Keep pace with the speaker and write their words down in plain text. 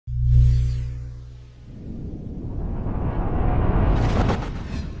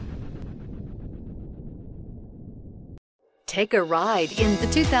Take a ride in the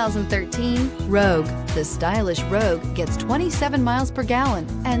 2013 Rogue. The stylish Rogue gets 27 miles per gallon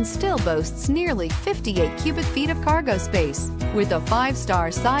and still boasts nearly 58 cubic feet of cargo space. With a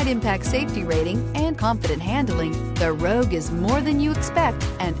 5-star side impact safety rating and confident handling, the Rogue is more than you expect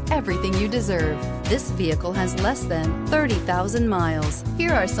and everything you deserve. This vehicle has less than 30,000 miles.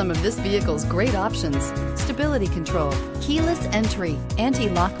 Here are some of this vehicle's great options: stability control, keyless entry,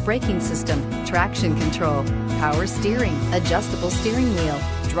 anti-lock braking system, traction control, power steering, adjustable steering wheel,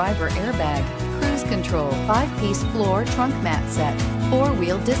 driver airbag, cruise control, 5-piece floor trunk mat set,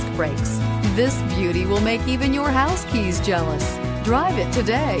 4-wheel disc brakes. This beauty will make even your house keys jealous. Drive it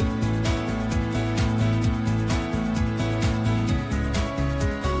today.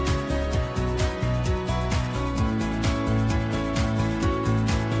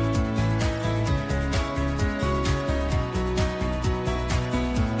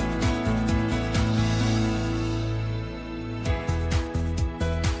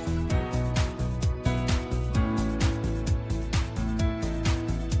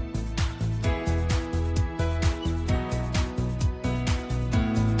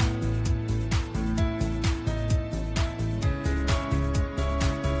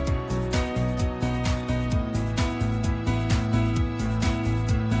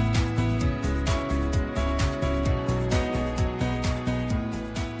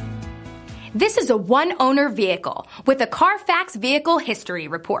 This is a one-owner vehicle with a Carfax Vehicle History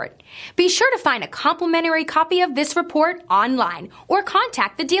Report. Be sure to find a complimentary copy of this report online or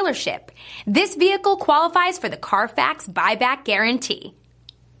contact the dealership. This vehicle qualifies for the Carfax Buyback Guarantee.